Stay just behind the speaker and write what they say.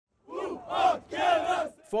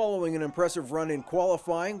Following an impressive run in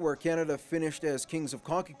qualifying, where Canada finished as kings of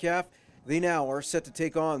CONCACAF, they now are set to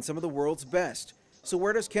take on some of the world's best. So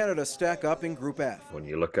where does Canada stack up in Group F? When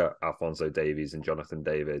you look at Alphonso Davies and Jonathan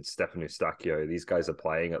David, Stefan Eustáquio, these guys are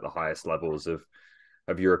playing at the highest levels of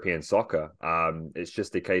European soccer. It's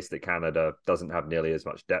just the case that Canada doesn't have nearly as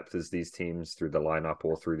much depth as these teams through the lineup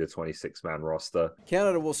or through the 26-man roster.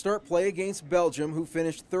 Canada will start play against Belgium, who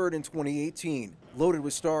finished third in 2018. Loaded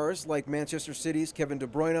with stars like Manchester City's Kevin De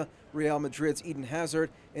Bruyne, Real Madrid's Eden Hazard,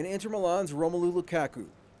 and Inter Milan's Romelu Lukaku.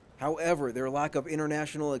 However, their lack of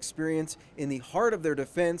international experience in the heart of their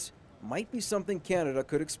defense might be something Canada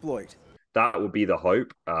could exploit. That would be the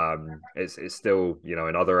hope. It's still,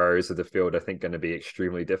 in other areas of the field, I think going to be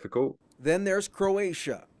extremely difficult. Then there's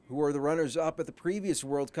Croatia, who are the runners-up at the previous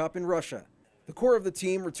World Cup in Russia. The core of the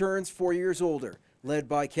team returns 4 years older, led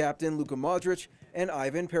by captain Luka Modric and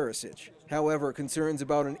Ivan Perisic. However, concerns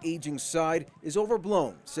about an aging side is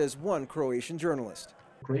overblown, says one Croatian journalist.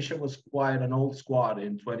 Croatia was quite an old squad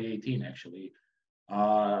in 2018, actually.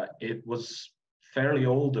 It was fairly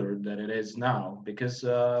older than it is now because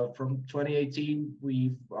from 2018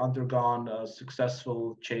 we've undergone a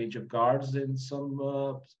successful change of guards in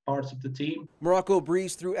some parts of the team. Morocco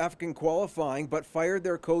breezed through African qualifying but fired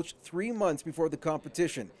their coach 3 months before the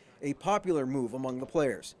competition, a popular move among the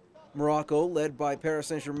players. Morocco, led by Paris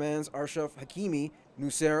Saint-Germain's Achraf Hakimi,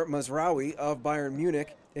 Noussair Mazraoui of Bayern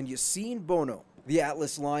Munich, and Yassine Bono. The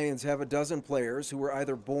Atlas Lions have a dozen players who were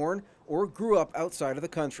either born or grew up outside of the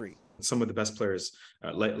country. Some of the best players,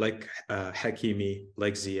 like Hakimi,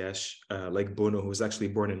 like Ziyech, like Bono, who was actually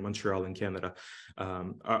born in Montreal in Canada,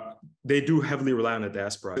 they do heavily rely on the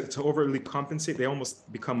diaspora. To overly compensate, they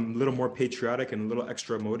almost become a little more patriotic and a little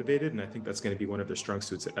extra motivated, and I think that's going to be one of their strong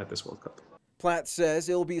suits at this World Cup. Platt says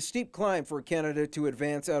it will be a steep climb for Canada to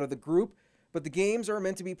advance out of the group, but the games are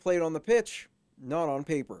meant to be played on the pitch, not on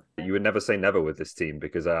paper. You would never say never with this team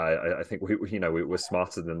because I think we're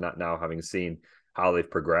smarter than that now, having seen how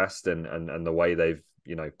they've progressed and the way they've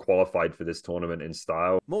qualified for this tournament in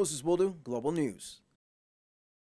style. Moses Woldu, Global News.